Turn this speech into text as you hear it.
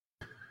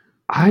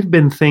I've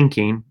been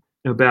thinking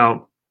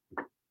about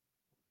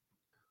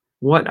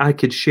what I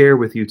could share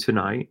with you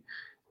tonight.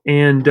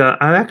 And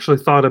I actually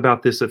thought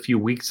about this a few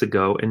weeks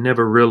ago and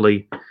never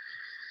really.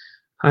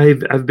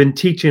 I've been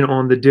teaching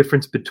on the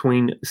difference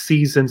between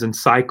seasons and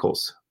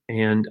cycles.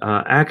 And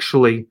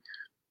actually,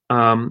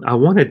 I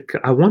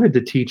wanted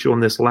to teach on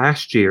this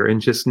last year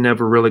and just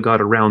never really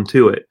got around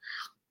to it.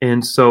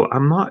 And so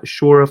I'm not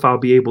sure if I'll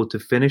be able to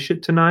finish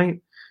it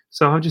tonight.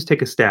 So I'll just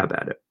take a stab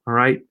at it. All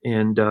right.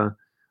 And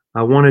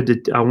I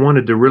wanted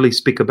to really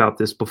speak about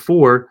this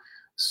before,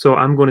 so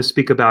I'm going to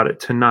speak about it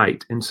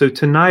tonight. And so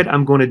tonight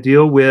I'm going to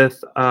deal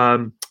with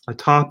a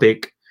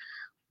topic.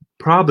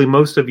 Probably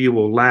most of you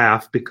will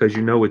laugh because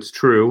you know it's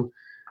true,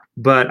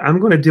 but I'm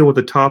going to deal with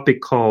a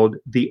topic called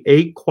the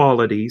 8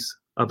 qualities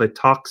of a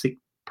toxic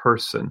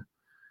person.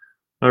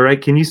 All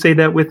right, can you say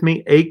that with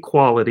me? 8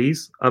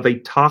 qualities of a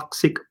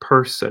toxic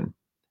person.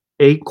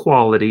 8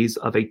 qualities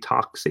of a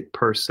toxic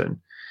person.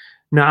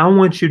 Now, I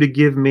want you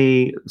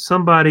to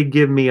somebody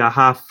give me a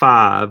high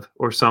five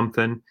or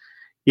something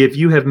if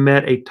you have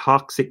met a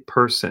toxic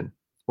person,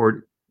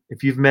 or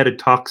if you've met a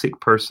toxic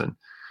person.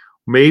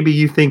 Maybe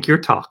you think you're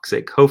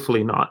toxic.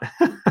 Hopefully not.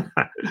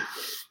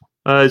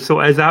 So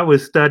as I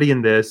was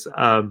studying this,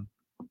 I'm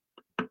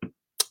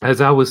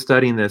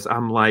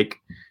like,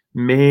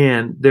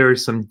 man, there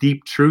is some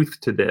deep truth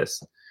to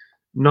this.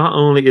 Not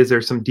only is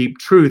there some deep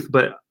truth,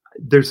 but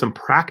there's some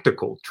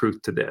practical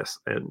truth to this,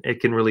 and it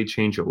can really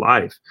change your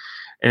life.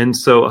 And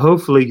so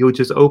hopefully you'll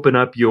just open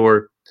up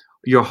your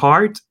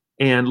heart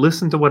and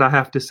listen to what I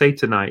have to say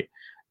tonight.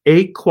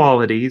 8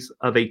 qualities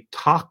of a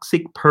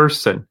toxic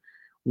person.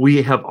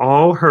 We have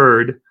all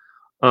heard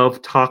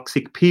of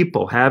toxic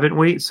people, haven't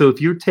we? So if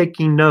you're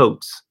taking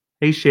notes,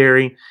 hey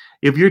Sherry,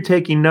 if you're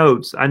taking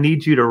notes, I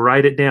need you to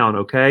write it down,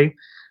 okay?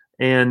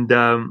 And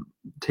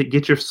to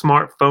get your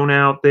smartphone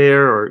out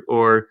there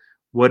or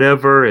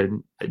whatever,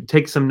 and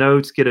take some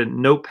notes, get a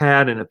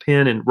notepad and a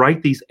pen, and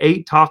write these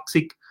 8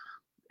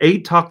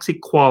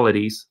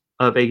 qualities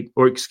of 8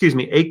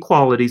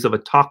 qualities of a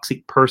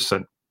toxic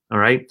person. All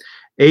right.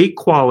 8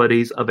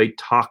 qualities of a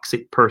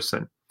toxic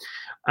person.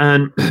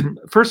 And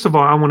first of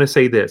all, I want to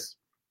say this,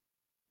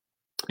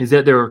 is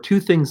that there are 2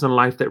 things in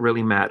life that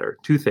really matter.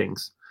 2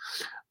 things.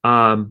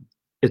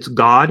 It's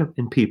God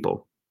and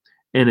people.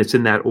 And it's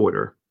in that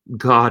order.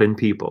 God and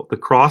people. The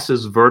cross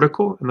is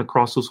vertical and the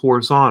cross is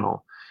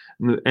horizontal.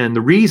 And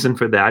the reason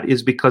for that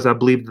is because I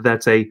believe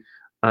that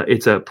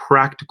it's a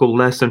practical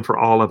lesson for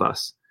all of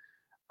us.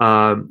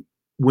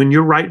 When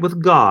you're right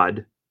with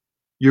God,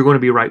 you're going to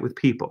be right with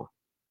people.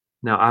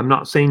 Now, I'm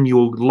not saying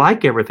you'll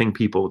like everything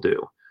people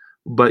do,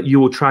 but you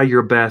will try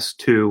your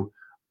best to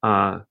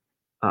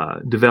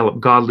develop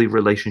godly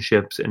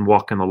relationships and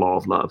walk in the law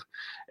of love.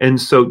 And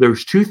so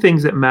there's 2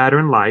 things that matter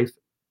in life.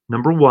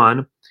 Number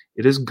 1,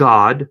 it is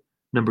God.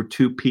 Number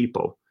 2,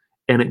 people.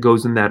 And it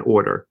goes in that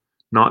order.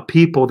 Not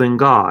people, then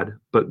God,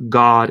 but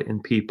God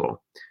and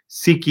people.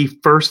 Seek ye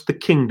first the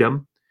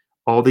kingdom.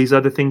 All these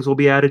other things will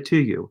be added to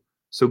you.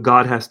 So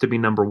God has to be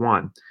number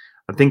 1.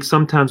 I think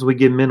sometimes we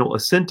give mental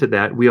assent to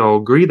that. We all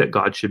agree that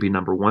God should be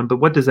number 1, but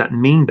what does that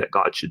mean that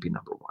God should be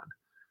number 1?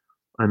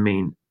 I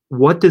mean,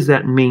 what does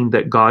that mean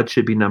that God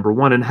should be number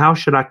 1? And how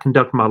should I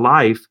conduct my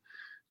life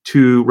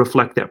to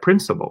reflect that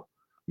principle?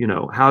 You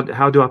know, how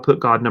do I put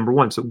God number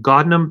 1? So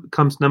God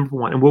comes number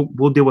 1, and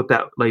we'll deal with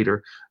that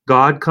later.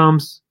 God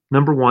comes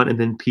number 1, and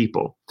then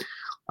people.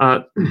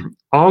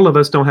 All of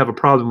us don't have a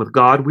problem with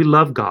God. We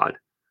love God.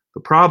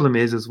 The problem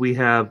is we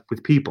have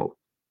with people.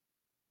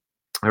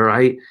 All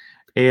right.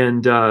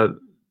 And,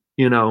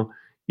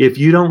 if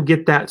you don't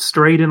get that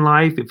straight in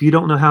life, if you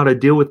don't know how to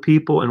deal with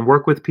people and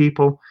work with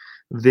people,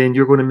 then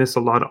you're going to miss a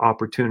lot of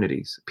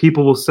opportunities.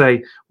 People will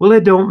say, well,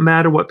 it don't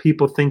matter what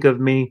people think of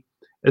me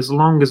as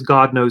long as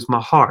God knows my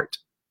heart.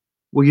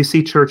 Well, you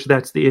see, church,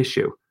 that's the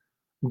issue.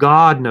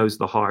 God knows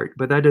the heart,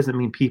 but that doesn't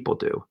mean people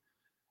do.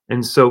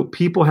 And so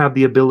people have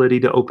the ability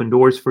to open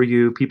doors for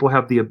you. People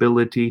have the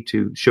ability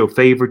to show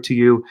favor to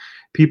you.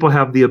 People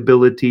have the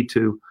ability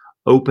to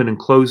open and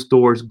close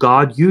doors.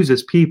 God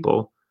uses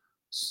people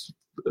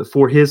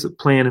for his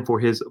plan and for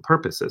his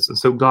purposes. And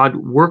so God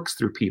works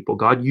through people.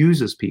 God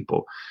uses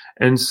people.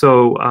 And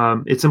so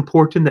it's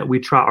important that we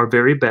try our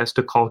very best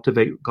to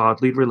cultivate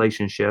godly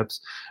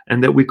relationships,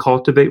 and that we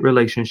cultivate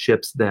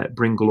relationships that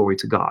bring glory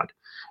to God.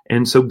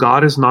 And so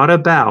God is not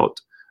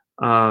about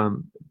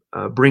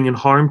bringing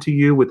harm to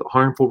you with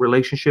harmful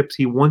relationships.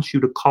 He wants you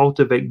to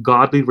cultivate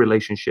godly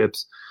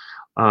relationships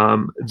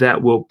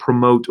that will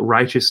promote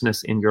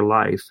righteousness in your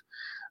life.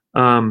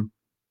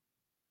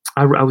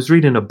 I was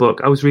reading a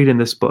book. I was reading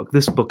this book.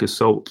 This book is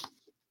so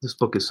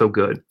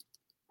good.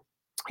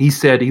 He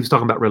was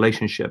talking about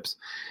relationships,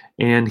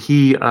 and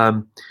he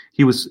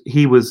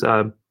was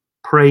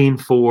praying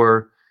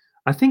for.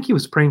 I think he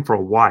was praying for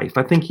a wife.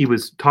 I think he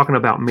was talking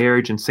about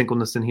marriage and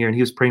singleness in here, and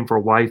he was praying for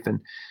a wife. And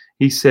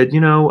he said,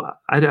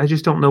 I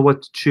just don't know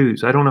what to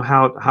choose. I don't know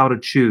how to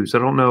choose. I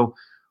don't know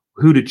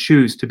who to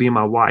choose to be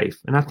my wife.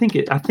 And I think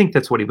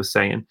that's what he was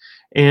saying.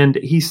 And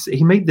he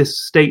made this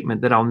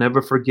statement that I'll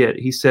never forget.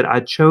 He said,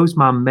 I chose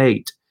my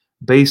mate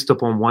based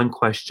upon one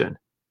question.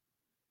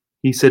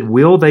 He said,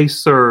 will they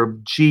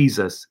serve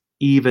Jesus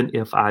even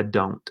if I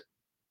don't?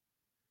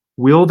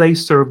 Will they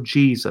serve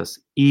Jesus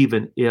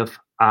even if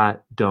I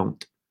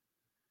don't?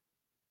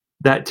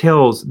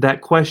 That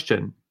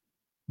question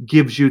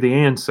gives you the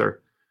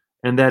answer.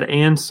 And that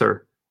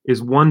answer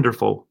is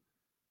wonderful,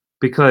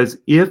 because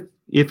if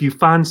you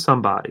find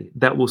somebody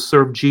that will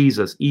serve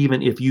Jesus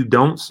even if you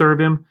don't serve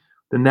him,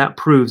 then that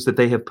proves that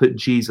they have put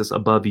Jesus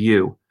above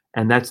you.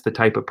 And that's the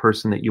type of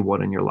person that you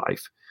want in your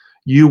life.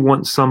 You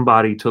want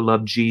somebody to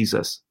love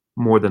Jesus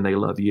more than they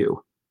love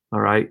you.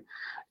 All right.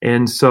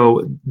 And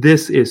so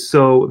this is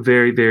so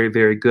very, very,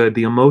 very good.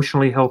 The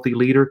Emotionally Healthy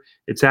Leader,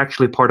 it's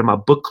actually part of my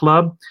book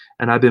club,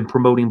 and I've been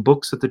promoting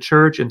books at the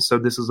church. And so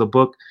this is a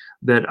book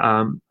that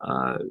I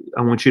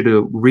want you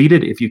to read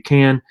it if you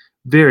can.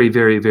 Very,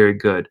 very, very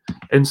good.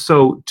 And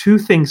so two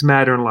things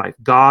matter in life,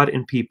 God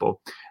and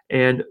people.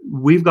 And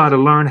we've got to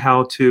learn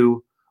how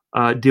to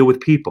deal with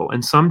people.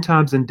 And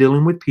sometimes in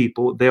dealing with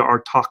people, there are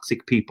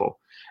toxic people.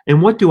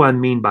 And what do I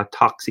mean by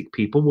toxic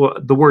people? Well,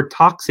 the word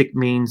toxic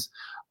means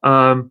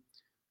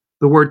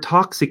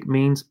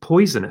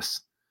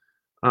poisonous.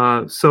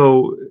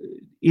 So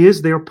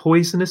is there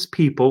poisonous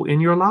people in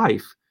your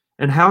life?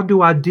 And how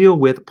do I deal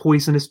with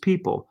poisonous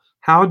people?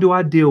 How do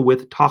I deal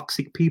with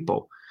toxic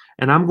people?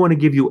 And I'm going to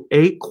give you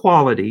 8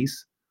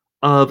 qualities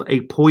of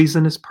a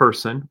poisonous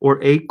person,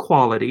 or 8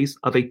 qualities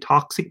of a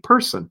toxic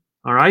person.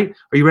 All right.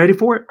 Are you ready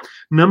for it?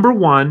 Number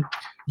 1,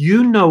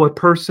 you know a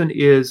person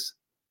is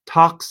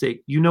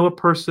toxic. You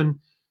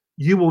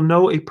will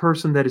know a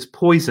person that is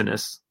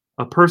poisonous,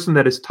 a person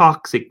that is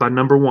toxic by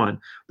number 1.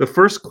 The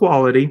first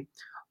quality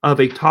of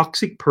a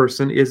toxic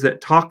person is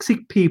that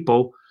toxic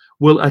people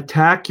will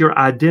attack your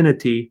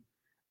identity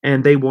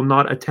and they will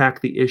not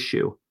attack the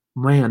issue.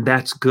 Man,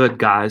 that's good,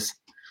 guys.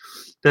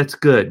 That's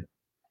good.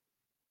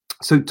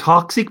 So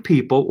toxic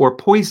people or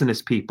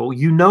poisonous people,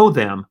 you know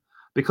them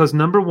because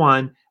number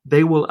 1,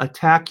 they will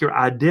attack your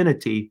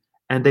identity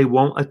and they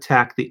won't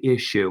attack the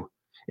issue.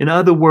 In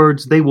other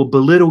words, they will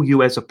belittle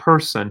you as a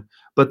person,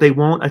 but they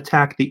won't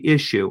attack the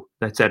issue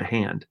that's at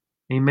hand.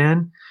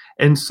 Amen.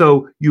 And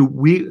so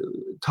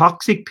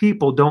toxic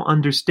people don't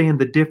understand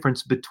the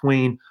difference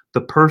between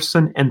the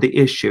person and the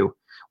issue.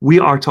 We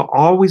are to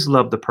always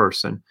love the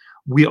person.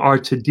 We are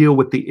to deal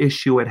with the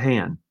issue at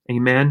hand.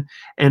 Amen.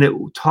 And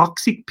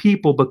toxic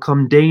people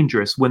become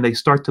dangerous when they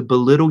start to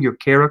belittle your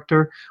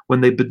character,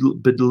 when they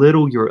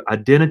belittle your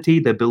identity,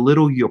 they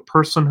belittle your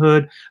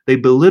personhood, they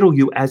belittle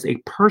you as a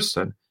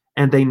person,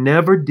 and they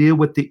never deal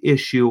with the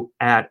issue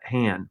at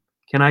hand.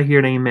 Can I hear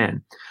an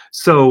amen?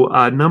 So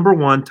number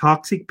 1,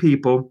 toxic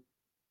people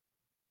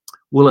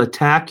will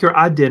attack your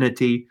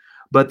identity,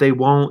 but they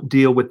won't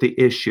deal with the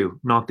issue,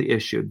 not the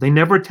issue. They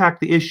never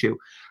attack the issue.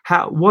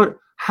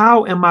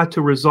 How am I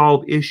to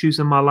resolve issues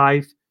in my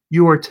life?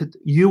 You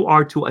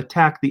are to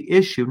attack the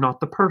issue, not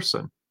the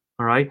person.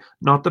 All right,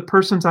 not the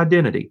person's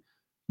identity.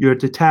 You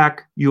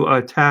attack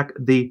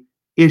the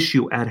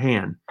issue at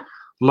hand.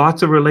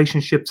 Lots of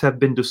relationships have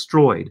been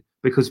destroyed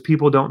because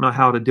people don't know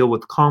how to deal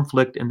with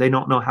conflict and they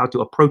don't know how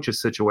to approach a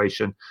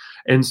situation.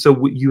 And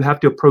so you have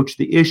to approach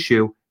the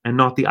issue and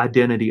not the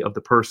identity of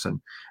the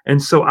person.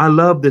 And so I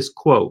love this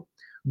quote: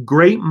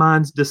 great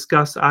minds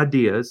discuss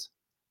ideas,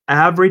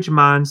 average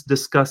minds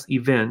discuss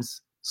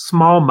events,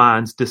 small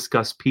minds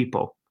discuss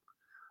people.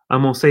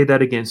 I'm going to say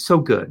that again. So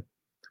good.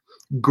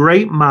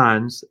 Great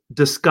minds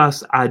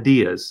discuss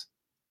ideas,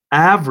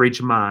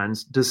 average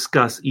minds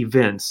discuss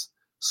events,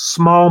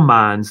 small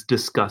minds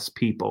discuss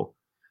people.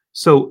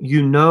 So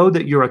you know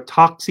that you're a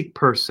toxic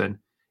person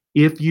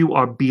if you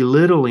are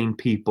belittling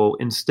people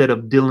instead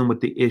of dealing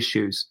with the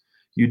issues.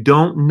 You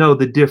don't know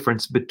the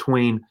difference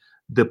between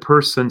the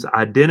person's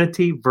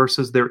identity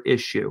versus their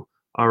issue.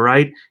 All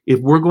right. If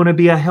we're going to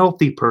be a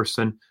healthy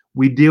person,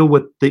 we deal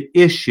with the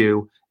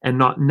issue and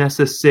not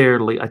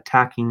necessarily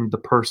attacking the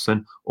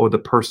person or the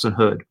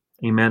personhood,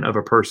 amen, of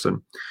a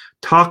person.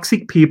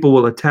 Toxic people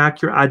will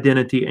attack your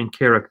identity and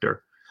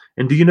character.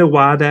 And do you know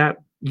why that?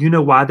 You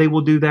know why they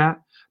will do that?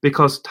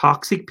 Because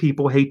toxic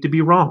people hate to be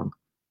wrong.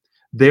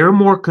 They're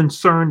more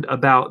concerned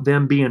about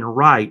them being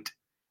right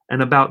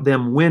and about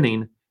them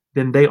winning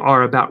than they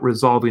are about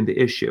resolving the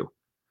issue.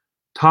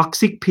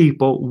 Toxic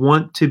people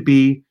want to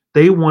win.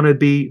 They want to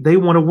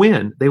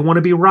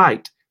be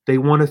right. They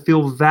want to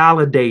feel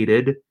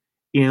validated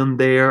in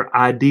their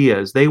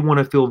ideas. They want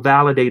to feel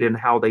validated in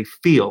how they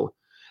feel.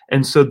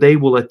 And so they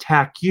will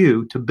attack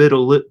you to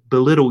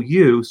belittle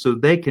you so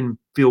they can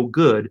feel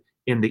good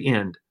in the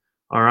end.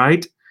 All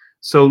right.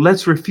 So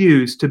let's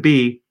refuse to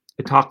be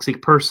a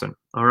toxic person.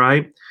 All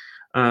right.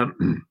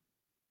 You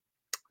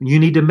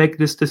need to make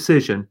this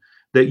decision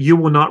that you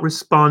will not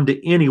respond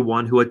to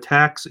anyone who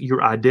attacks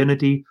your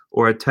identity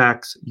or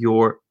attacks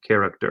your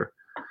character.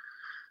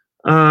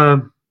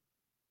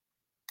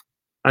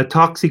 A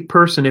toxic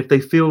person, if they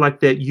feel like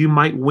that you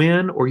might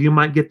win or you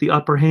might get the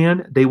upper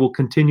hand, they will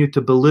continue to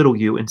belittle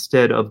you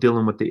instead of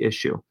dealing with the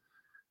issue.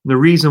 And the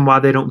reason why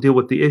they don't deal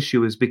with the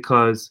issue is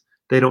because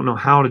they don't know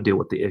how to deal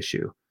with the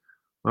issue.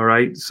 All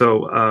right.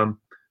 So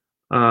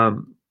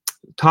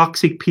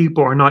Toxic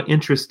people are not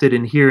interested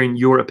in hearing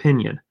your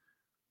opinion.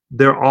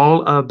 They're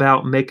all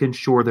about making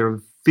sure their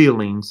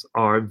feelings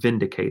are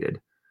vindicated.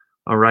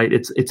 All right.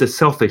 It's a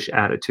selfish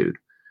attitude.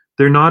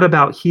 They're not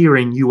about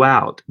hearing you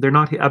out. They're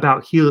not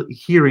about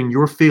hearing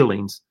your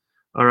feelings.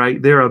 All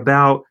right. They're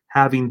about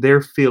having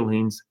their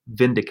feelings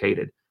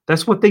vindicated.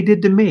 That's what they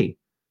did to me.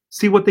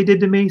 See what they did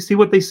to me? See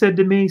what they said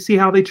to me? See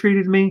how they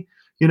treated me?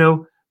 You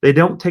know, they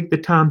don't take the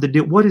time to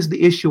do what is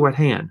the issue at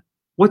hand?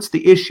 What's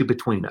the issue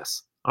between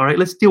us? All right,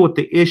 let's deal with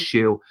the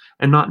issue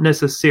and not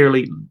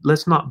necessarily,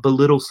 let's not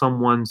belittle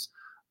someone's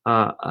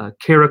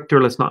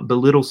character. Let's not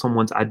belittle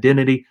someone's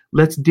identity.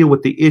 Let's deal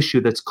with the issue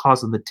that's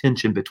causing the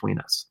tension between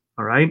us.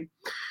 All right.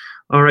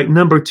 All right.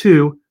 Number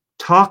 2,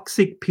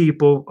 toxic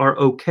people are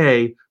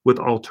okay with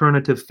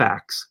alternative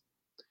facts.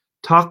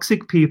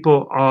 Toxic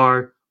people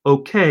are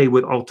okay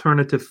with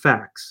alternative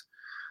facts.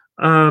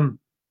 You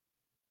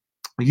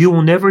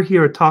will never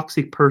hear a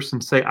toxic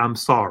person say, I'm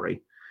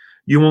sorry.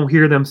 You won't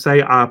hear them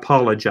say, I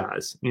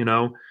apologize.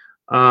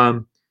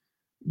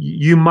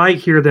 You might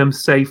hear them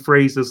say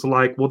phrases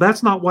like, well,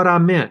 that's not what I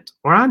meant,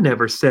 or I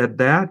never said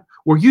that,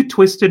 or you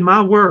twisted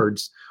my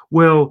words.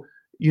 Well,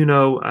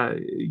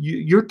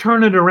 you're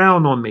turning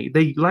around on me.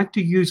 They like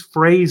to use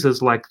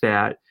phrases like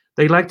that.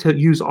 They like to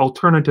use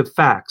alternative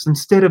facts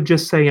instead of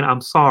just saying,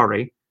 I'm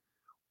sorry,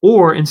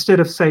 or instead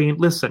of saying,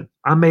 listen,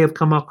 I may have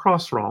come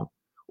across wrong,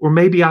 or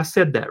maybe I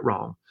said that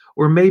wrong,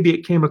 or maybe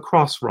it came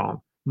across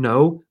wrong.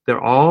 No,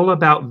 they're all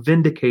about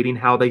vindicating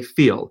how they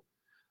feel.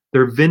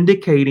 They're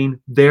vindicating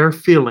their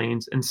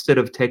feelings instead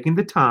of taking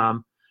the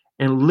time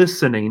and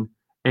listening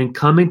and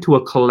coming to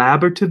a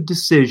collaborative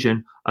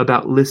decision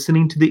about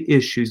listening to the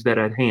issues that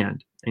are at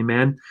hand.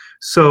 Amen.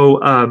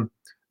 So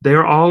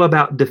they're all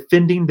about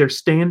defending their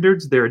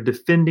standards. They're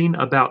defending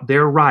about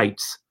their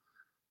rights.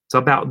 It's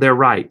about their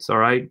rights. All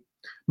right.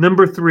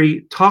 Number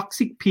 3,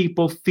 toxic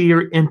people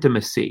fear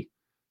intimacy.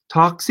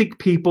 Toxic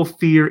people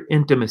fear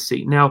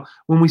intimacy. Now,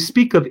 when we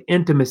speak of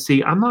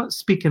intimacy, I'm not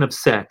speaking of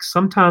sex.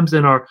 Sometimes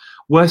in our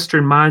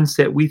Western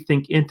mindset, we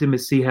think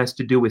intimacy has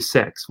to do with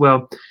sex.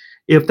 Well,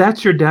 if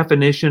that's your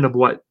definition of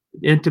what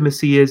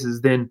intimacy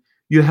is then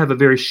you have a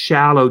very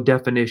shallow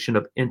definition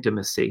of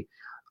intimacy.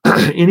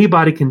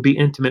 Anybody can be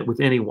intimate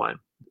with anyone.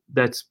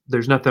 There's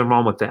nothing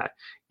wrong with that.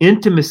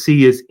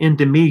 Intimacy is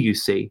into me, you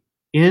see.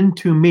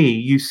 Into me,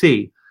 you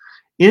see.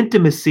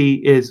 Intimacy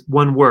is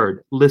one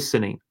word,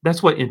 listening.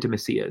 That's what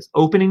intimacy is.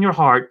 Opening your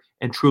heart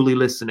and truly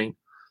listening.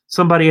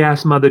 Somebody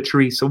asked Mother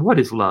Teresa, what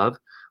is love?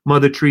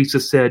 Mother Teresa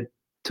said,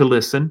 to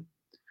listen.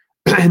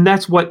 And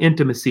that's what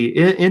intimacy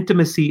is.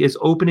 Intimacy is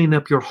opening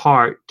up your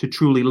heart to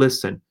truly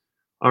listen.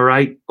 All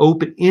right.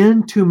 Open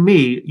into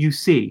me, you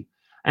see.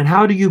 And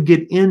how do you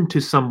get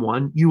into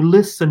someone? You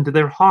listen to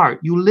their heart.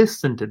 You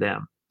listen to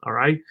them. All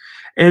right.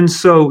 And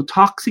so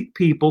toxic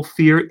people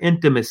fear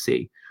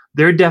intimacy.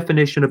 Their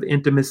definition of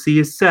intimacy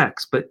is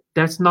sex, but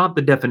that's not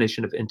the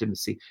definition of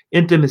intimacy.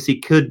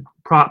 Intimacy could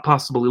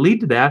possibly lead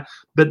to that,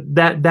 but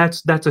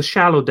that's a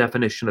shallow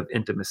definition of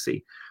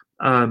intimacy.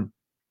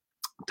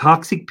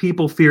 Toxic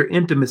people fear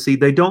intimacy.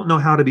 They don't know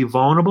how to be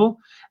vulnerable,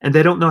 and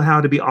they don't know how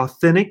to be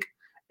authentic,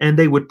 and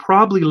they would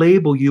probably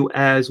label you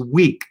as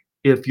weak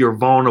if you're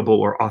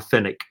vulnerable or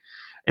authentic.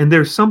 And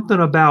there's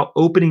something about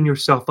opening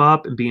yourself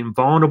up and being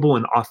vulnerable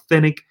and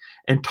authentic,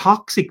 and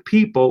toxic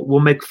people will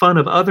make fun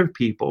of other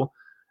people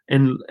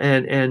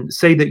and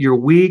say that you're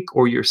weak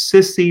or you're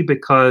sissy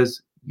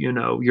because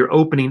you're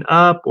opening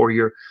up,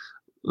 or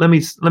let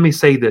me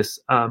say this,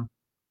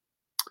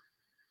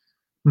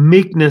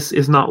 meekness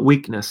is not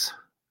weakness.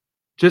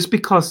 Just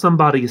because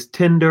somebody is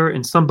tender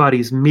and somebody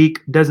is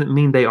meek doesn't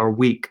mean they are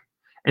weak,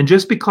 and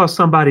just because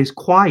somebody's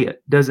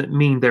quiet doesn't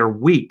mean they're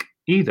weak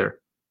either.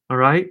 All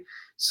right,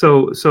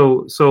 so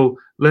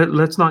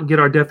let's not get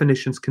our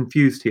definitions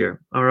confused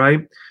here. All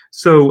right,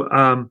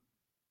 so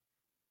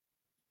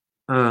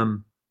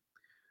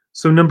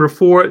So number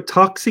 4,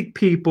 toxic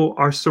people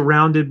are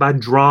surrounded by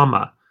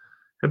drama.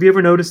 Have you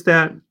ever noticed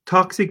that?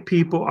 Toxic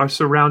people are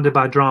surrounded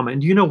by drama.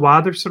 And do you know why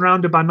they're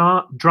surrounded by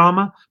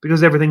drama?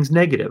 Because everything's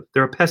negative.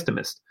 They're a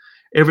pessimist.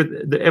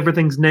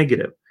 Everything's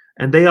negative.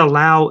 And they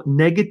allow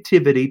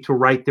negativity to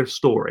write their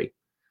story.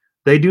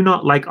 They do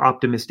not like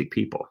optimistic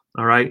people.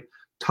 All right.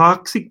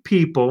 Toxic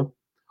people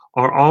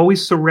are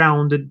always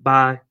surrounded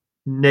by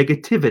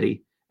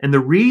negativity. And the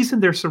reason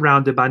they're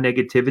surrounded by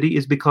negativity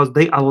is because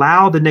they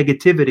allow the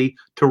negativity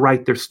to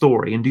write their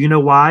story. And do you know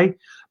why?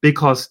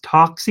 Because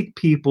toxic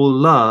people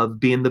love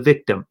being the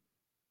victim.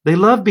 They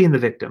love being the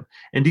victim.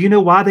 And do you know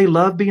why they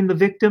love being the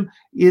victim?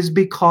 Is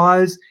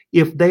because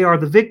if they are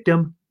the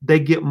victim, they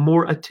get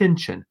more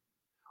attention.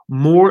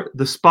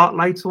 The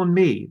spotlight's on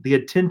me. The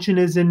attention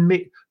is in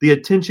me. The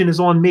attention is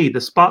on me.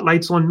 The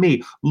spotlight's on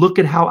me. Look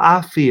at how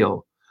I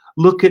feel.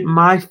 Look at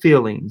my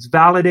feelings.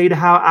 Validate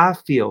how I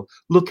feel.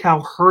 Look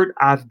how hurt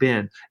I've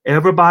been.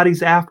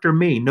 Everybody's after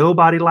me.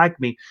 Nobody like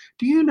me.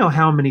 Do you know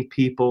how many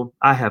people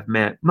I have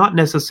met? Not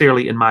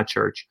necessarily in my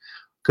church,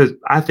 because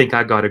I think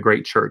I got a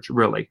great church,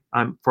 really.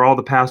 For all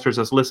the pastors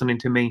that's listening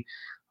to me,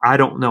 I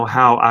don't know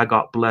how I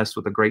got blessed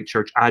with a great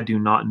church. I do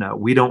not know.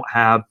 We don't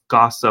have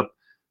gossip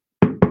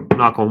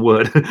knock on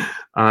wood.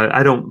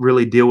 I don't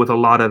really deal with a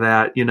lot of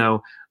that.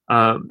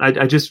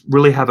 I just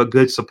really have a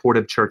good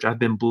supportive church. I've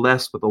been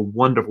blessed with a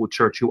wonderful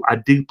church who I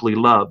deeply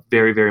love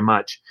very, very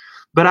much.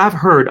 But I've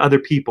heard other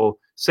people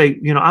say,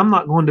 I'm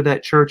not going to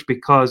that church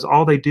because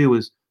all they do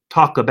is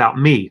talk about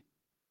me.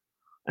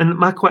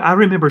 And I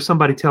remember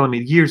somebody telling me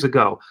years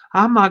ago,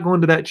 I'm not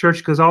going to that church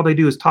because all they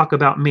do is talk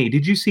about me.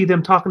 Did you see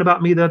them talking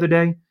about me the other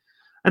day?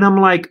 And I'm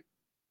like,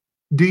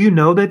 do you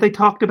know that they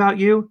talked about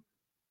you?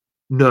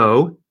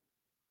 No.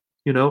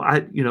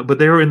 But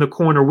they were in the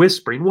corner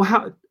whispering.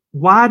 Well,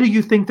 why do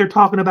you think they're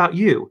talking about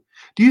you?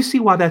 Do you see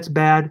why that's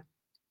bad?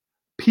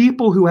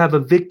 People who have a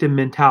victim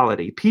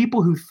mentality,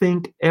 people who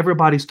think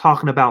everybody's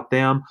talking about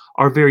them,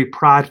 are very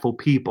prideful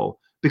people,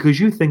 because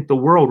you think the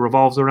world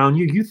revolves around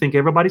you. You think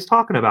everybody's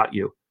talking about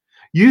you.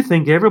 You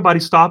think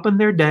everybody's stopping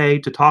their day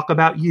to talk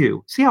about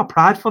you. See how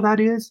prideful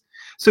that is?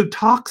 So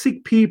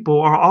toxic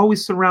people are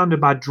always surrounded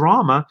by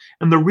drama.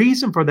 And the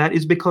reason for that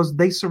is because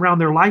they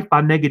surround their life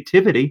by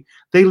negativity.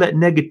 They let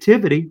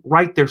negativity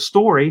write their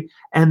story.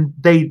 And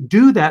they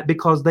do that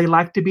because they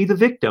like to be the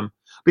victim.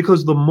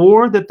 Because the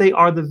more that they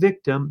are the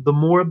victim, the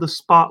more of the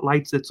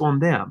spotlights that's on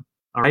them.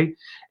 All right.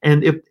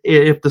 And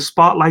if the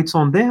spotlight's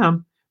on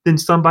them, then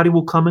somebody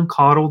will come and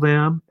coddle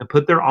them and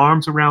put their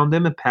arms around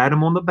them and pat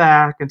them on the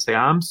back and say,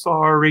 I'm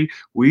sorry,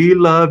 we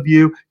love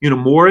you.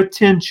 More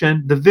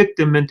attention, the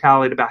victim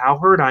mentality about how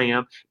hurt I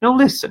am. Now,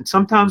 listen,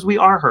 sometimes we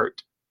are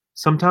hurt.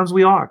 Sometimes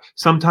we are.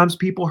 Sometimes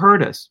people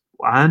hurt us.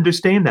 I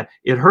understand that.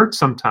 It hurts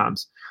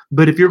sometimes.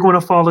 But if you're going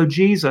to follow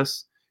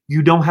Jesus,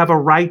 you don't have a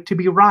right to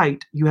be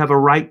right. You have a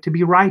right to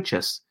be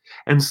righteous.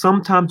 And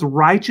sometimes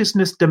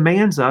righteousness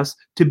demands us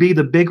to be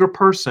the bigger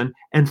person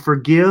and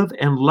forgive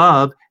and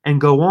love and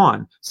go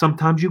on.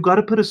 Sometimes you got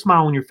to put a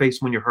smile on your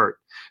face when you're hurt.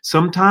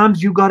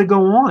 Sometimes you got to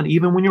go on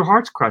even when your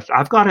heart's crushed.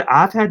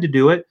 I've had to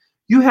do it.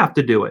 You have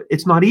to do it.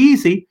 It's not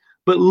easy,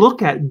 but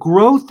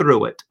grow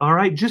through it. All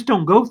right. Just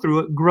don't go through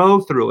it,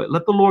 grow through it.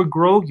 Let the Lord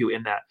grow you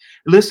in that.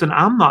 Listen,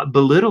 I'm not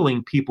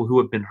belittling people who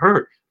have been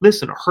hurt.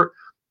 Listen,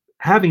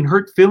 having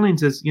hurt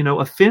feelings is,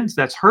 offense.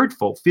 That's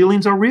hurtful.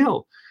 Feelings are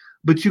real.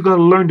 But you got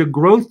to learn to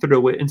grow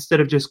through it instead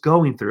of just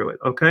going through it,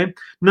 okay?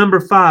 Number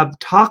 5,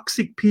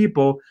 toxic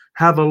people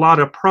have a lot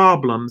of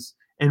problems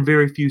and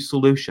very few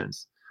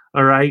solutions,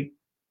 all right?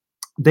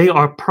 They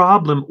are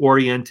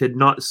problem-oriented,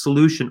 not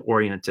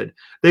solution-oriented.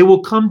 They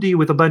will come to you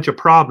with a bunch of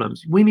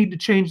problems. We need to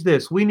change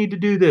this. We need to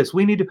do this.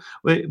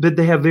 But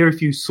they have very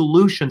few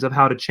solutions of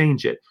how to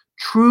change it.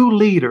 True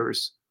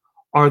leaders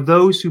are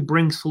those who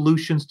bring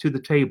solutions to the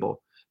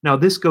table. Now,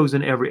 this goes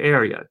in every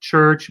area: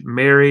 church,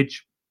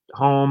 marriage,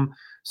 home,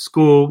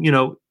 school.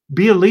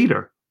 Be a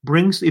leader.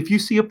 If you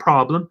see a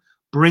problem,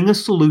 bring a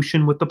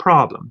solution with the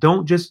problem.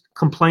 Don't just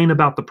complain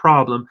about the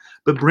problem,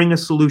 but bring a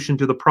solution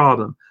to the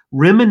problem.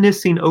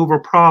 Reminiscing over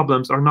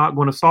problems are not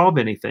going to solve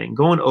anything.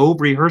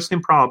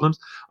 Rehearsing problems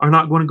are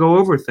not going to go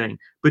over things.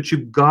 But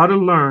you've got to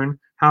learn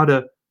how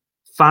to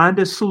find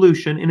a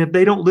solution. And if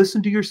they don't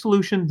listen to your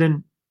solution,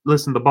 then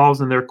listen, the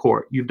ball's in their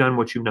court. You've done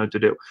what you know to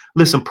do.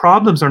 Listen,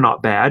 problems are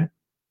not bad.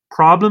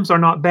 Problems are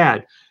not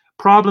bad.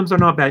 Problems are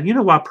not bad. You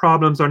know why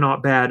problems are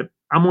not bad?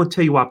 I'm going to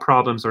tell you why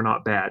problems are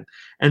not bad.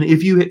 And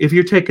if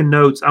you're taking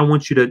notes, I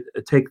want you to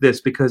take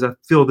this, because I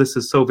feel this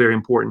is so very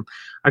important.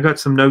 I got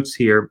some notes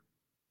here.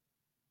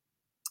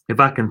 If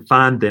I can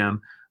find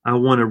them, I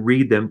want to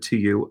read them to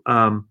you.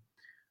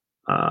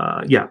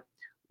 Yeah.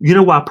 You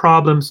know why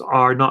problems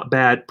are not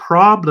bad?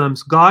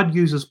 God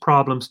uses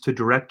problems to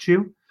direct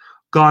you.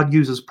 God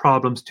uses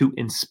problems to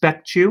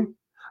inspect you.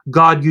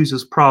 God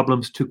uses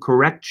problems to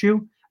correct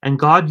you. And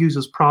God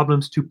uses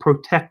problems to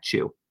protect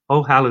you.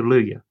 Oh,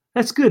 hallelujah.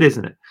 That's good,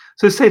 isn't it?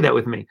 So say that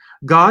with me.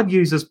 God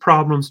uses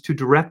problems to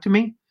direct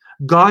me.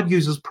 God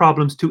uses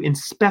problems to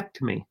inspect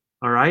me.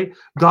 All right.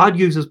 God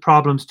uses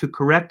problems to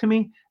correct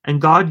me. And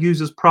God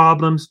uses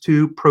problems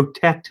to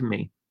protect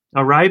me.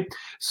 All right.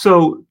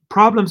 So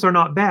problems are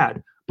not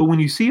bad. But when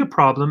you see a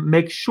problem,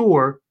 make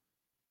sure,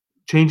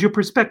 change your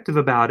perspective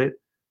about it.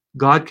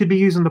 God could be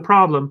using the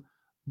problem,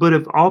 but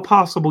if all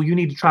possible, you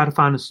need to try to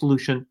find a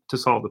solution to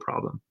solve the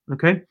problem,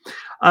 okay?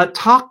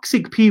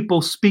 Toxic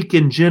people speak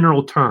in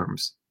general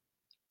terms,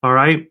 all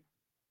right?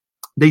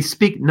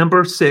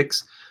 Number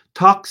 6,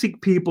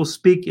 toxic people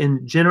speak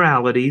in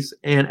generalities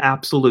and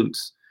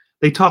absolutes.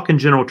 They talk in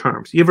general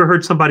terms. You ever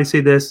heard somebody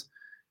say this?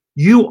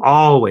 You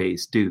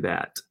always do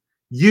that.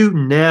 You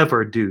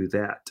never do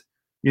that.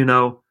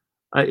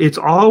 It's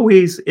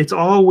always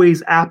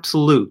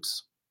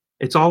absolutes.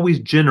 It's always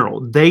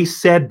general. They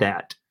said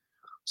that.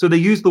 So they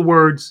use the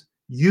words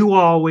you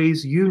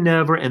always, you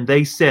never, and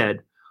they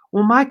said.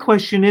 Well, my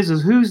question is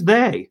who's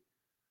they?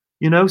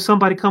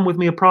 Somebody come with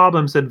me a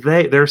problem, said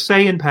they're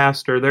saying,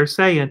 Pastor, they're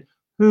saying,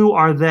 who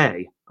are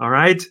they? All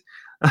right.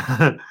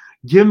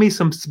 Give me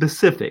some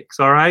specifics.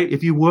 All right.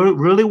 If you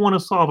really want to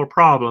solve a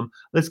problem,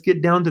 let's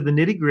get down to the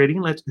nitty gritty.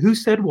 Who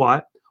said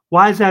what?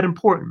 Why is that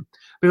important?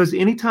 Because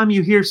anytime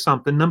you hear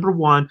something, number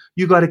 1,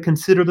 you got to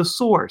consider the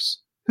source.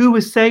 Who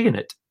is saying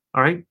it?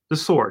 All right. The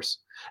source.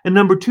 And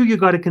number 2, you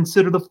got to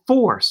consider the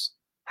force.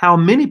 How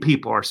many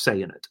people are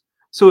saying it?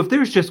 So if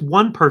there's just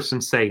one person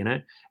saying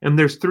it and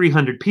there's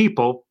 300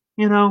 people,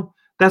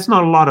 that's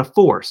not a lot of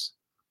force.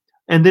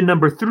 And then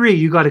number 3,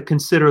 you got to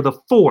consider the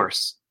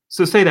force.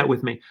 So say that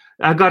with me.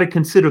 I got to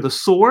consider the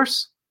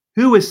source,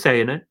 who is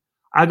saying it.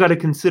 I got to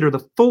consider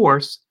the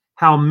force,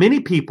 how many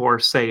people are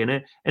saying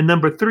it. And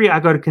number 3, I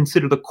got to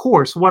consider the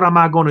course. What am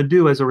I going to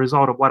do as a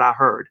result of what I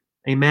heard?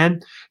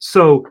 Amen.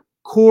 So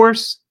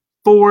course,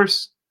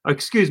 force,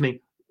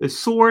 the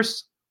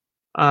source,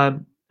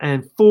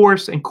 and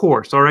force and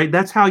course. All right.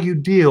 That's how you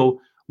deal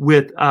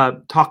with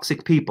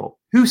toxic people.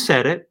 Who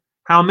said it?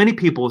 How many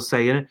people are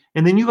saying it?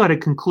 And then you got to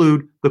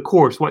conclude the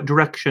course. What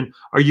direction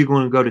are you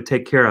going to go to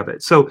take care of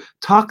it? So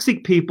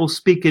toxic people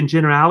speak in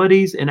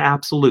generalities and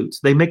absolutes.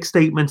 They make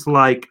statements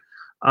like,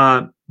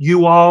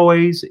 you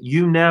always,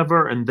 you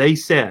never, and they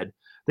said.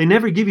 They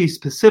never give you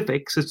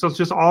specifics. It's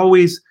just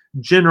always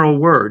general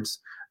words.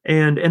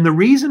 And the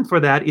reason for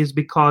that is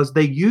because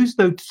they use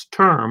those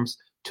terms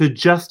to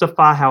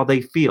justify how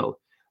they feel.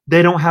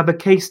 They don't have a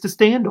case to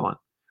stand on.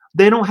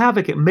 They don't have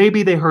a case.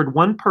 Maybe they heard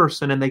one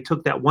person and they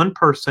took that one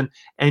person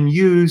and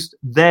used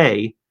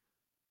they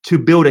to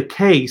build a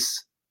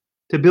case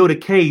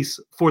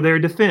for their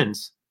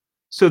defense.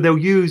 So they'll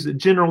use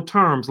general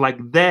terms like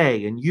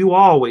they and you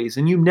always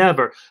and you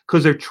never,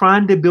 because they're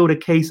trying to build a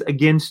case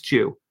against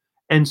you.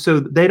 And so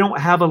they don't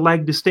have a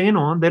leg to stand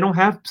on. They don't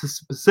have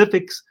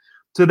specifics.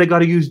 So they got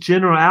to use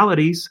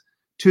generalities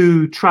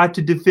to try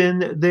to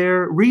defend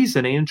their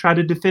reasoning and try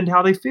to defend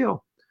how they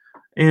feel.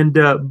 And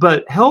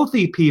but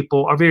healthy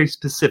people are very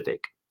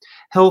specific.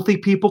 Healthy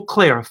people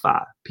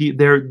clarify.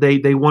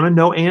 They want to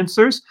know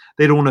answers.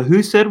 They don't know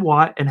who said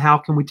what and how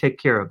can we take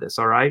care of this.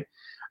 All right,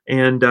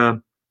 and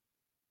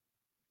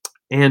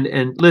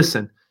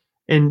listen,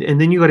 and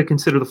then you got to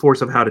consider the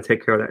force of how to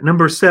take care of that.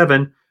 Number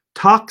 7,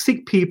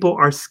 toxic people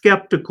are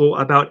skeptical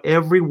about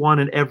everyone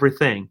and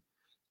everything.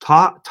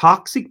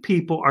 Toxic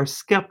people are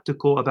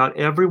skeptical about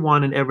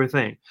everyone and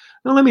everything.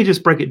 Now, let me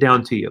just break it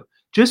down to you.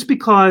 Just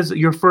because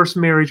your first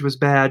marriage was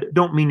bad,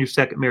 don't mean your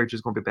second marriage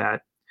is going to be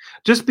bad.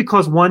 Just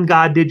because one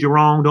guy did you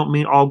wrong, don't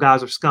mean all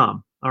guys are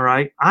scum. All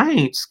right, I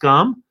ain't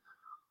scum.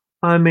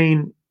 I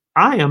mean,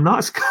 I am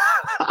not scum.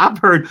 I've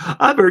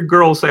heard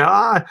girls say,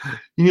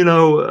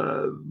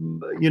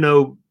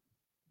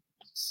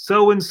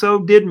 so and so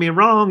did me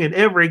wrong, and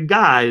every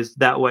guy is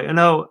that way.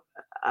 No,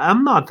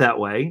 I'm not that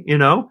way.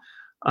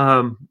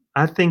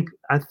 I think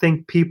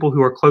people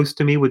who are close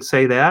to me would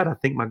say that. I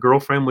think my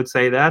girlfriend would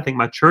say that. I think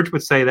my church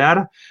would say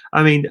that.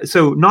 I mean,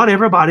 so not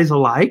everybody's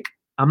alike.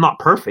 I'm not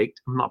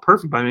perfect. I'm not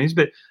perfect by any means,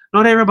 but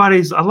not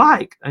everybody's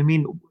alike. I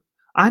mean,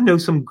 I know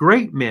some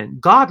great men,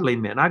 godly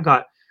men. I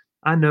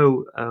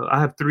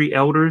have 3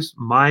 elders,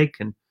 Mike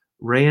and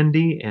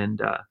Randy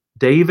and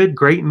David,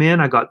 great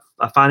men. I got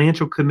a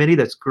financial committee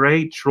that's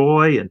great,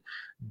 Troy and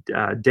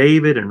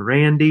David and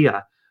Randy.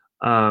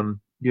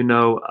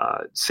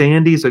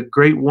 Sandy's a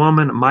great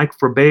woman, Mike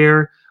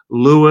Faber,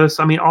 Lewis.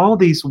 I mean, all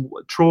these,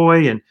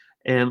 Troy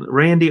and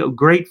Randy,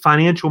 great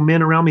financial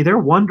men around me. They're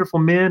wonderful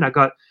men. I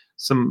got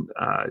some,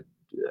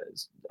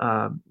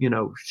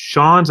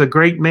 Sean's a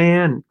great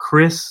man.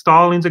 Chris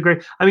Stallings a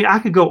great. I mean, I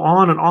could go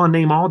on and on,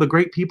 name all the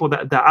great people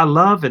that I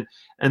love, and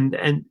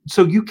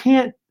so you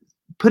can't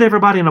put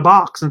everybody in a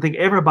box and think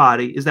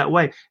everybody is that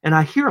way. And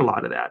I hear a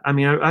lot of that. I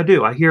mean, I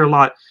do. I hear a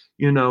lot.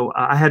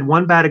 I had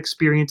one bad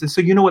experience, and so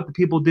you know what the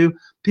people do?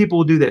 People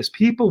will do this.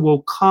 People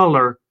will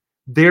color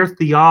their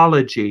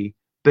theology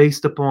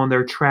based upon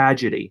their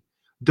tragedy.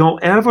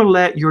 Don't ever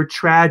let your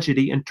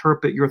tragedy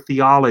interpret your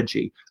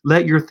theology.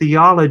 Let your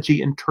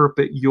theology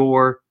interpret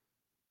your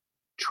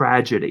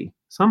tragedy.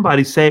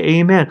 Somebody say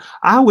amen.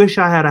 I wish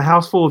I had a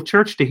house full of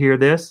church to hear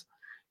this.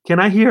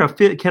 Can I hear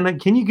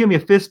can you give me a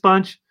fist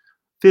bump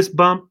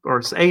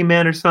or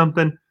amen or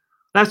something?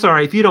 That's all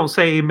right. If you don't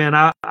say amen,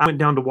 I went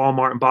down to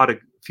Walmart and bought a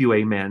few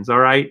amens. All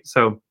right.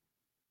 So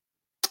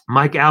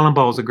Mike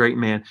Allenball is a great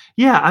man.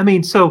 Yeah. I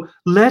mean, so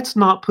let's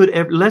not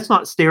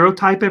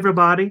stereotype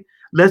everybody.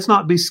 Let's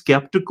not be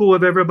skeptical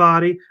of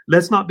everybody.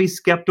 Let's not be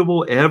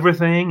skeptical of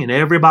everything and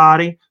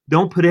everybody.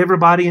 Don't put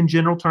everybody in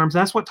general terms.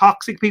 That's what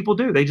toxic people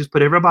do. They just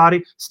put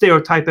everybody,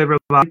 stereotype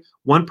everybody.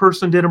 One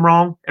person did them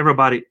wrong.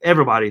 Everybody.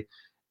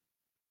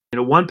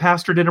 One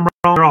pastor did them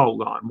wrong. They're all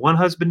gone. One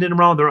husband did them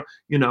wrong. They're,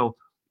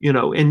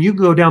 and you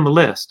go down the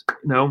list,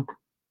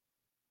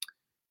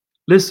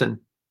 Listen,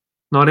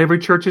 not every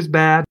church is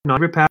bad. Not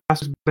every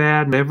pastor is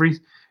bad. And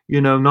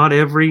not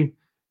every,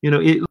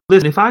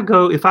 listen, if I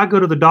go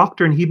to the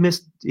doctor and he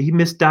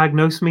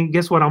misdiagnosed me,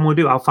 guess what I'm going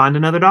to do? I'll find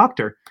another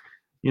doctor.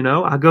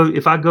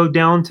 If I go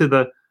down to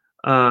the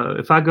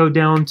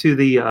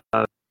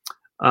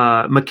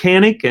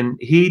mechanic and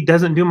he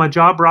doesn't do my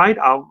job right,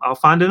 I'll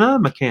find another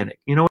mechanic.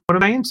 You know what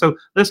I'm saying? So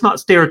let's not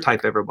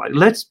stereotype everybody.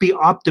 Let's be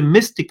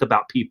optimistic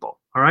about people.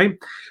 All right.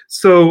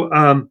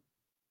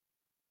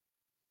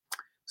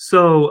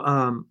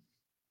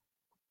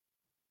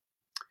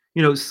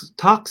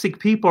 Toxic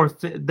people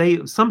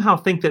they somehow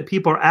think that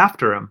people are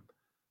after them.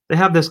 They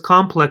have this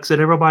complex that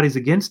everybody's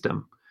against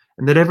them.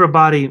 and that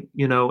everybody,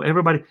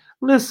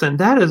 listen,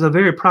 that is a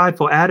very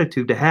prideful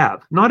attitude to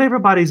have. Not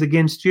everybody's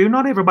against you.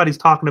 Not everybody's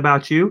talking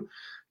about you.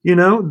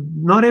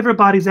 Not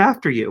everybody's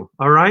after you.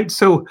 All right.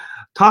 So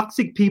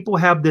toxic people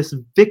have this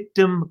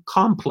victim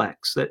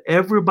complex that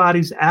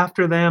everybody's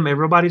after them.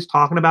 Everybody's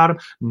talking about them.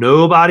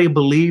 Nobody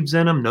believes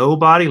in them.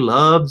 Nobody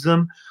loves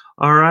them.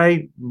 All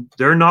right.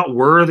 They're not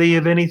worthy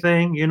of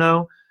anything,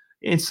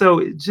 And so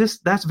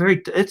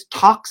it's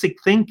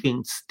toxic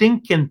thinking,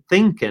 stinking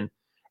thinking.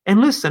 And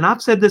listen,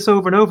 I've said this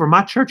over and over.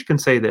 My church can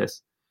say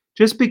this.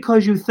 Just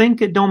because you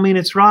think it don't mean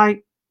it's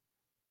right.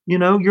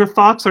 Your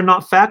thoughts are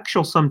not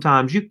factual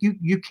sometimes.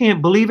 You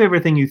can't believe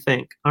everything you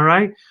think. All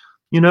right.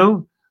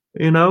 Not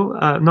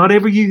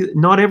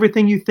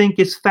everything you think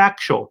is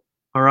factual.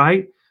 All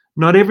right.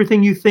 Not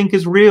everything you think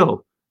is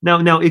real.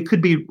 Now it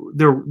could be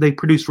they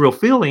produce real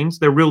feelings.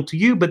 They're real to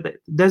you, but that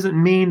doesn't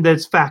mean that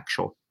it's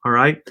factual. All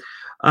right.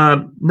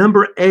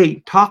 Number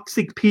 8,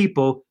 toxic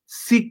people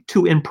seek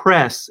to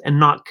impress and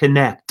not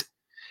connect.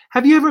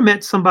 Have you ever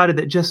met somebody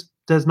that just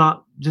has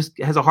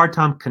a hard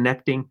time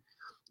connecting?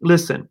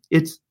 Listen,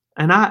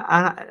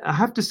 I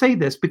have to say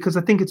this because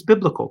I think it's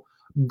biblical.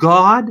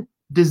 God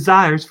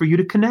desires for you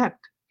to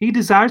connect. He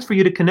desires for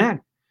you to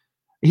connect.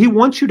 He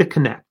wants you to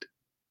connect.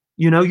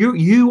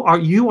 You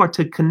are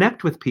to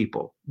connect with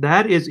people.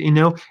 That is,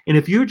 and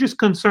if you're just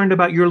concerned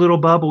about your little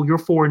bubble, you're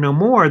 4 and no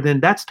more, then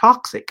that's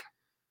toxic.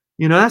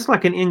 That's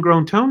like an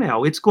ingrown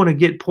toenail. It's going to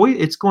get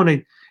it's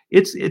going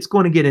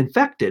to get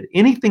infected.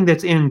 Anything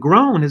that's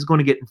ingrown is going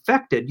to get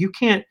infected. You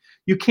can't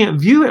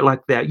view it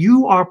like that.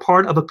 You are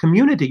part of a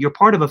community. You're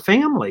part of a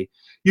family.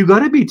 You got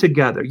to be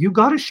together. You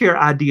got to share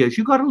ideas.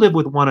 You got to live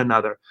with one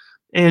another.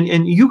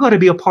 And you got to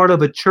be a part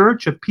of a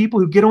church of people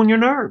who get on your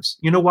nerves.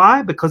 You know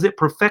why? Because it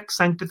perfects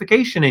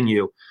sanctification in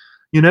you.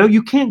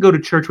 You can't go to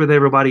church with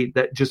everybody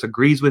that just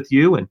agrees with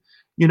you. And,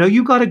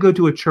 you got to go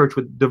to a church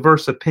with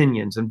diverse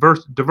opinions and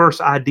diverse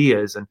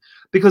ideas. And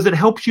because it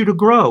helps you to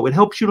grow. It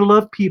helps you to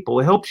love people.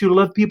 It helps you to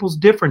love people's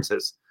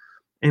differences.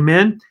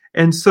 Amen.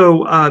 And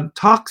so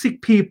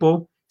toxic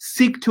people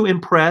seek to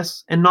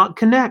impress and not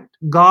connect.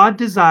 God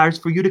desires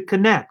for you to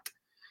connect.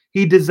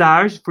 He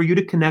desires for you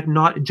to connect,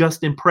 not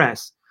just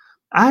impress.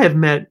 I have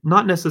met,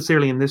 not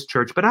necessarily in this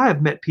church, but I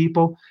have met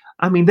people,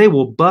 they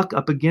will buck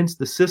up against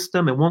the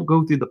system and won't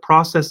go through the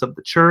process of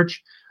the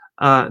church.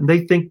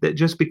 They think that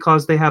just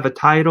because they have a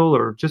title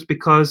or just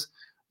because,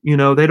 they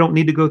don't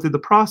need to go through the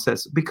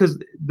process because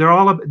they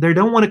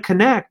don't want to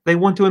connect. They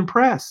want to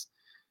impress.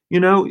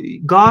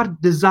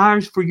 God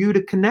desires for you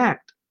to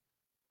connect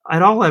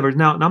at all levels.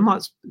 Now, I'm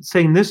not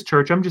saying this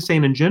church. I'm just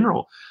saying in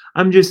general.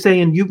 I'm just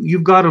saying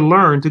you've got to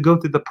learn to go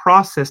through the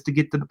process to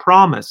get to the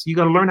promise. You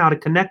got to learn how to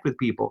connect with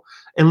people.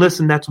 And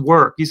listen, that's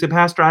work. You say,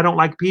 Pastor, I don't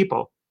like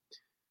people.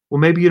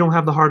 Well, maybe you don't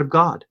have the heart of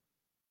God.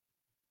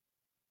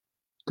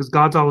 Because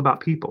God's all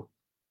about people.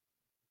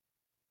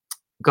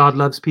 God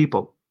loves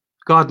people.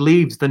 God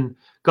leaves the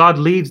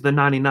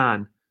 99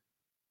 and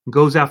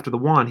goes after the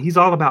one. He's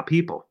all about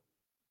people.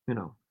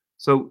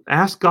 So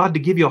ask God to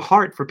give you a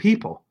heart for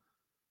people.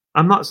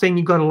 I'm not saying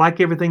you got to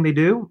like everything they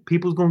do.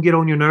 People's going to get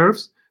on your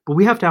nerves, but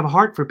we have to have a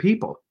heart for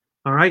people.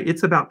 All right,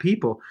 it's about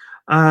people.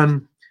 I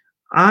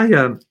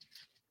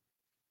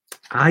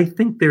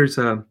think there's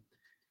a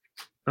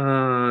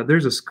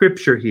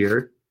scripture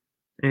here,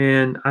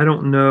 and I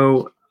don't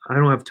know. I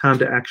don't have time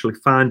to actually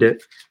find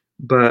it,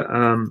 but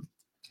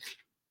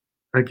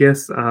I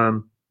guess I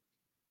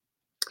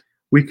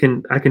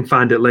can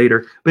find it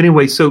later. But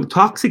anyway, so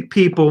toxic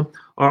people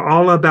are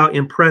all about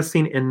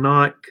impressing and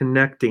not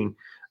connecting.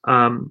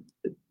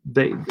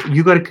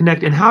 You got to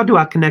connect. And how do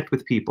I connect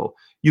with people?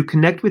 You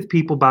connect with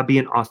people by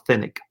being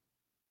authentic.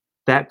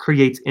 That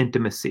creates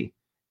intimacy.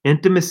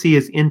 Intimacy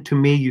is into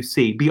me, you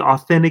see. Be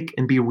authentic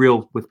and be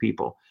real with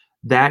people.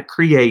 That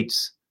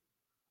creates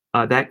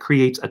a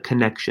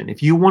connection.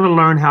 If you want to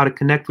learn how to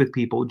connect with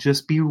people,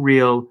 just be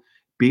real,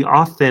 be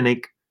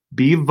authentic,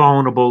 be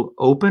vulnerable,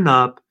 open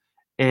up,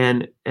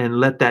 and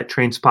let that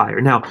transpire.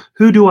 Now,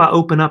 who do I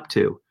open up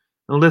to?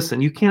 Now,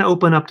 listen, you can't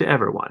open up to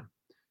everyone.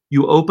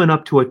 You open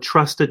up to a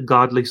trusted,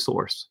 godly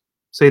source.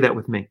 Say that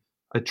with me.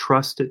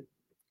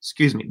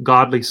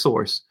 Godly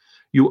source.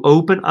 You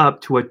open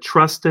up to a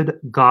trusted,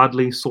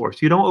 godly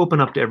source. You don't open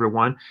up to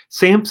everyone.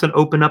 Samson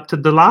opened up to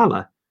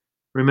Delilah.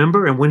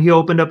 Remember? And when he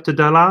opened up to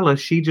Delilah,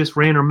 she just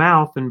ran her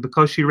mouth. And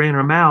because she ran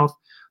her mouth,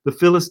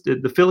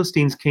 the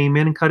Philistines came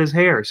in and cut his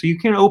hair. So you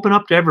can't open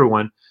up to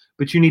everyone,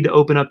 but you need to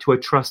open up to a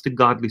trusted,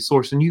 godly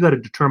source. And you got to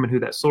determine who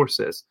that source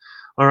is.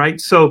 All right.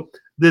 So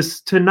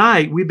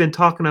tonight we've been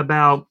talking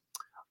about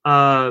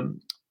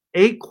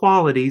 8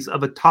 qualities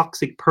of a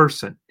toxic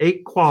person.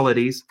 8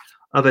 qualities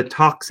of a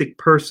toxic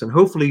person.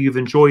 Hopefully you've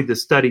enjoyed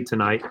this study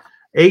tonight.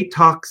 8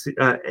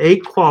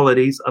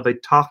 qualities of a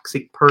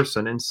toxic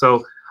person. And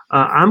so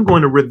I'm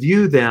going to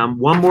review them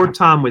one more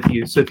time with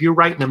you. So if you're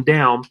writing them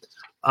down,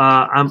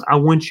 I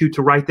want you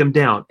to write them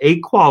down.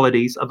 8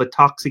 qualities of a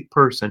toxic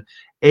person.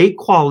 8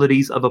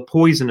 qualities of a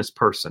poisonous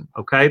person.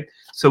 Okay.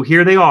 So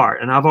here they are.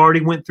 And I've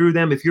already went through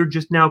them. If you're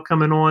just now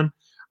coming on,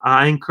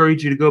 I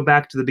encourage you to go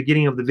back to the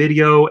beginning of the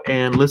video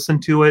and listen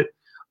to it.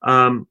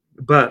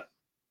 But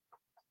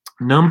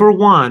number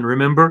one,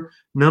 remember,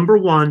 number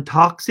one,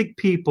 toxic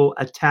people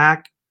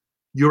attack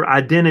your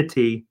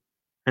identity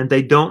and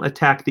they don't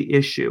attack the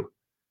issue.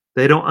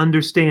 They don't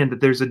understand that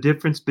there's a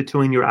difference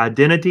between your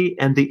identity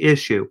and the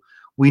issue.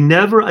 We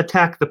never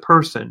attack the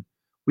person.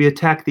 We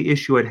attack the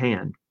issue at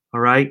hand. All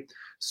right.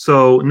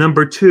 So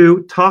number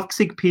two,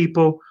 toxic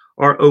people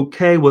are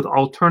okay with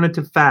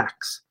alternative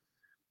facts.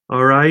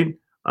 All right.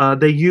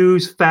 They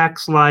use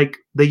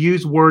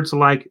words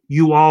like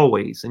you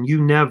always and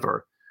you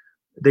never.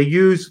 They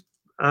use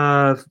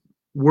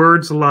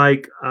words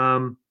like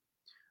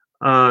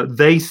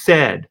they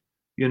said,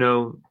 they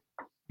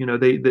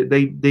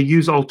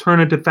use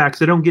alternative facts.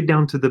 They don't get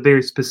down to the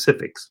very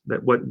specifics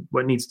that what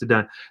needs to be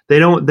done. They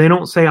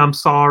don't say I'm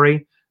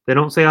sorry. They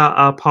don't say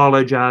I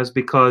apologize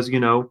because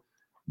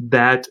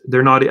that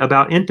they're not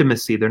about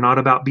intimacy. They're not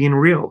about being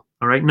real.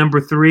 All right. Number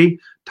three,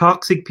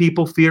 toxic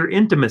people fear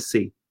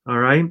intimacy. All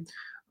right.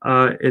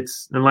 And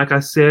like I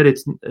said,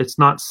 it's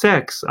not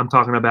sex I'm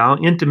talking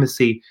about.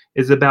 Intimacy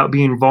is about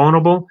being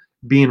vulnerable,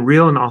 being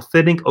real and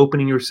authentic,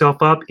 opening yourself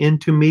up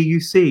into me, you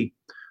see.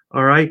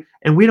 All right.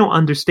 And we don't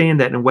understand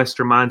that in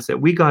Western mindset.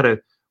 We got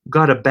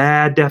a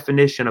bad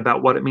definition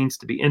about what it means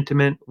to be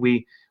intimate.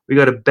 We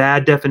got a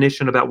bad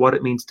definition about what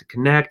it means to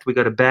connect. We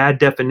got a bad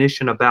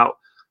definition about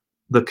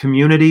the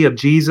community of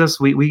Jesus.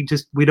 We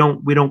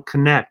don't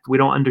connect. We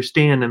don't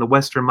understand in the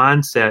Western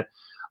mindset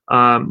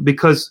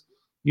because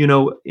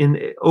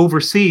in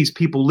overseas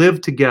people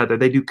live together.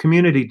 They do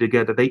community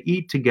together. They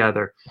eat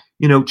together.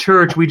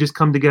 Church, we just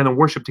come together and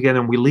worship together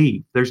and we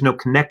leave. There's no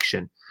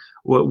connection.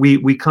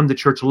 We come to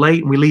church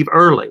late and we leave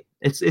early.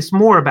 It's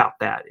more about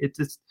that.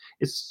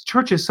 It's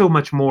church is so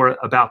much more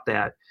about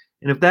that.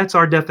 And if that's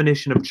our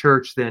definition of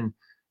church, then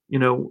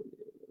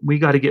we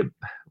got to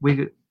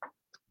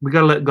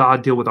let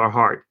God deal with our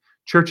heart.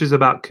 Church is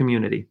about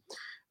community.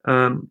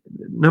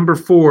 Number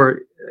four,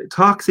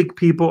 toxic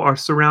people are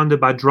surrounded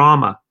by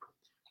drama.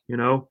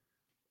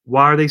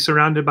 Why are they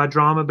surrounded by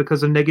drama?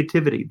 Because of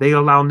negativity. They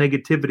allow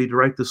negativity to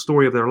write the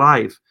story of their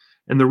life.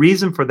 And the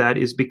reason for that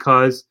is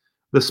because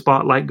the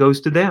spotlight goes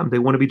to them. They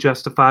want to be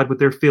justified with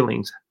their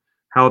feelings,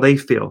 how they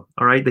feel.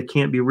 All right. They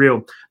can't be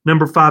real.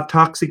 Number five,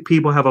 toxic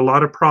people have a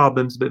lot of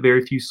problems, but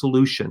very few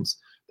solutions.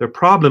 They're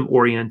problem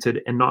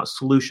oriented and not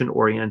solution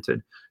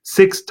oriented.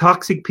 Six,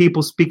 toxic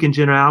people speak in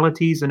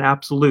generalities and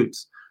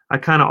absolutes. I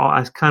kind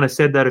of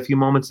said that a few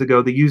moments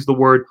ago. They use the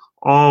word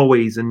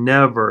always and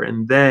never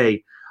and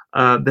they.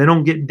 They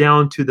don't get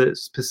down to the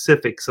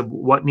specifics of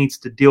what needs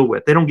to deal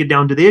with. They don't get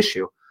down to the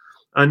issue.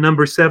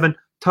 Number seven,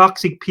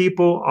 toxic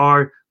people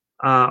are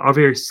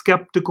very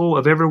skeptical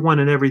of everyone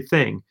and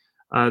everything.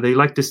 They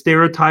like to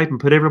stereotype and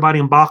put everybody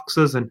in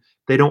boxes, and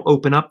they don't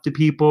open up to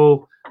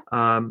people.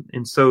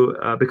 And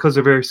so because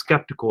they're very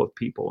skeptical of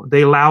people,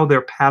 they allow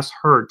their past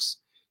hurts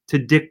to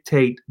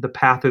dictate the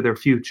path of their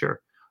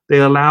future. They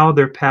allow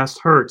their past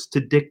hurts to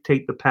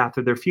dictate the path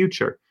of their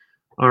future.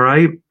 All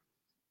right.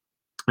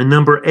 And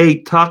number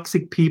eight,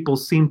 toxic people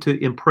seem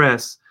to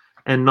impress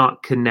and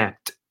not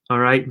connect. All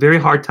right. Very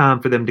hard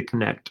time for them to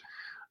connect.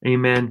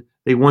 Amen.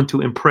 They want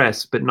to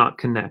impress, but not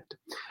connect.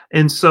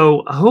 And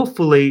so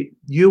hopefully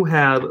you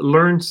have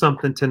learned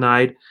something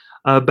tonight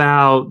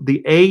about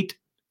the 8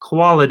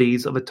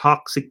 qualities of a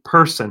toxic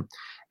person.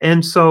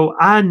 And so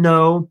I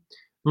know,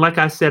 like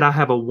I said, I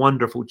have a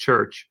wonderful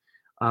church.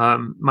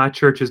 My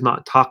church is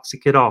not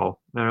toxic at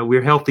all.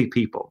 We're healthy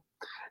people.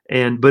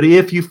 But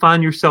if you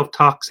find yourself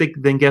toxic,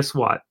 then guess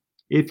what?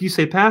 If you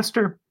say,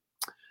 Pastor,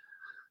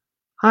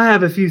 I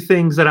have a few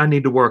things that I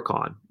need to work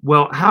on.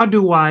 Well, how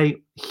do I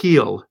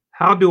heal?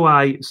 How do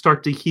I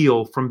start to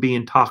heal from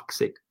being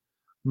toxic?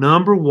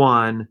 Number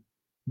one,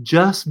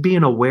 just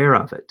being aware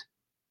of it.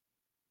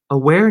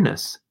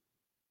 Awareness.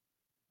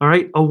 All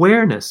right,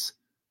 awareness.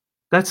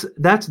 That's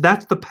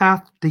the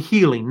path to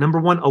healing. Number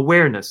one,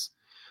 awareness.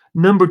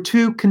 Number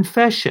two,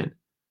 confession.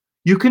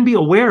 You can be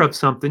aware of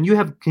something.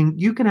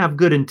 You can have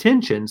good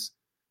intentions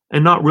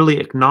and not really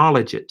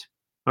acknowledge it.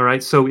 All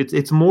right. So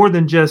it's more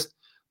than just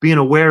being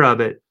aware of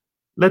it.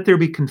 Let there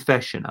be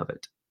confession of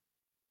it.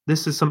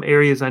 This is some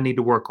areas I need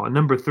to work on.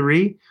 Number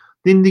three,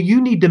 then you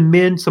need to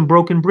mend some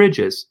broken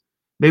bridges.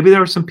 Maybe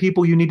there are some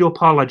people you need to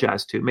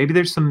apologize to. Maybe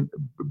there's some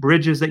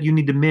bridges that you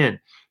need to mend.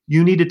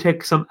 You need to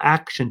take some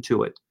action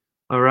to it.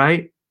 All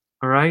right.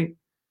 All right.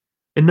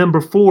 And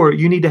number four,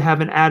 you need to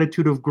have an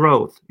attitude of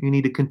growth. You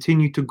need to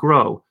continue to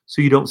grow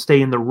so you don't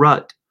stay in the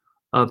rut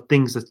of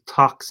things that's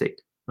toxic.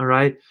 All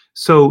right.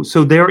 So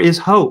there is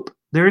hope.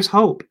 There is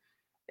hope.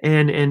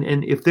 And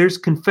if there's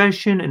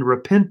confession and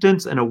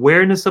repentance and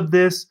awareness of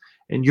this,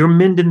 and you're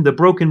mending the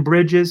broken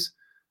bridges,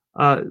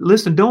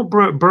 listen, don't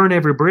burn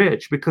every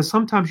bridge, because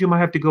sometimes you might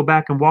have to go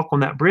back and walk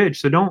on that bridge.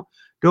 So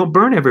don't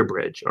burn every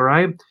bridge. All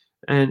right.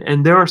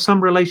 And there are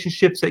some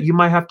relationships that you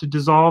might have to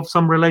dissolve.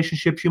 Some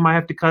relationships you might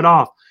have to cut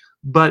off.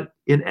 But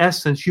in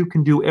essence, you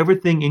can do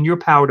everything in your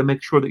power to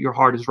make sure that your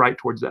heart is right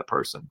towards that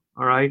person.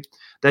 All right.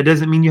 That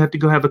doesn't mean you have to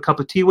go have a cup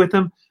of tea with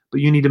them,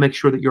 but you need to make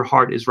sure that your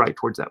heart is right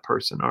towards that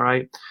person. All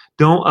right.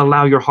 Don't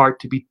allow your heart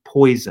to be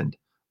poisoned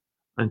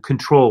and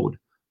controlled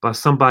by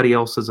somebody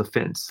else's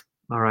offense.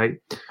 All right.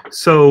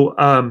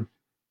 So,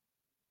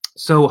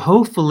 so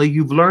hopefully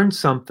you've learned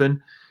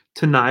something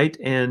tonight.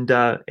 And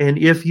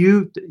if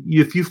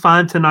you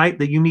find tonight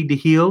that you need to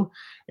heal,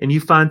 and you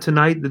find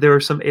tonight that there are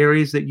some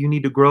areas that you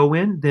need to grow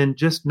in, then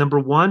just number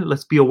one,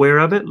 let's be aware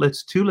of it.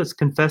 Let's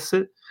confess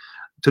it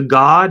to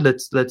God.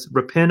 Let's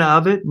repent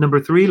of it. Number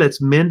three, let's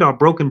mend our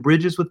broken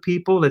bridges with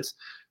people.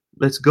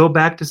 Let's go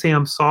back to say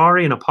I'm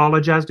sorry and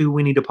apologize to who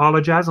we need to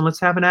apologize, and let's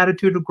have an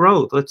attitude of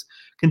growth. Let's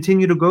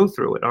continue to go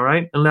through it. All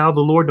right. Allow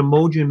the Lord to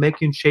mold you and make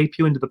you and shape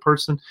you into the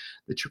person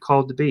that you're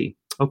called to be.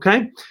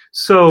 Okay.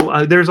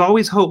 So there's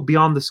always hope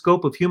beyond the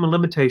scope of human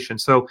limitation.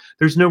 So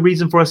there's no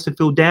reason for us to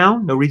feel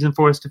down, no reason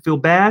for us to feel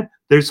bad.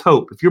 There's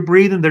hope. If you're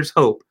breathing, there's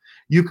hope.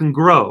 You can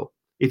grow.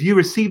 If you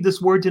receive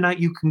this word tonight,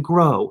 you can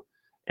grow.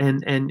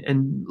 And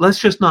let's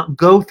just not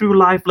go through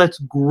life. Let's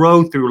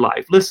grow through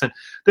life. Listen,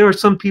 there are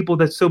some people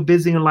that's so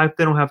busy in life,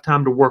 they don't have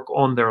time to work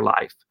on their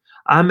life.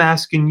 I'm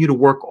asking you to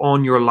work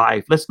on your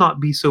life. Let's not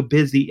be so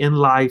busy in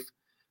life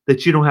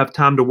that you don't have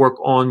time to work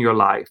on your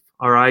life.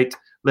 All right.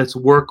 Let's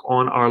work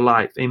on our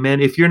life. Amen.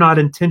 If you're not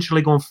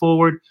intentionally going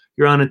forward,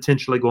 you're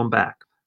unintentionally going back.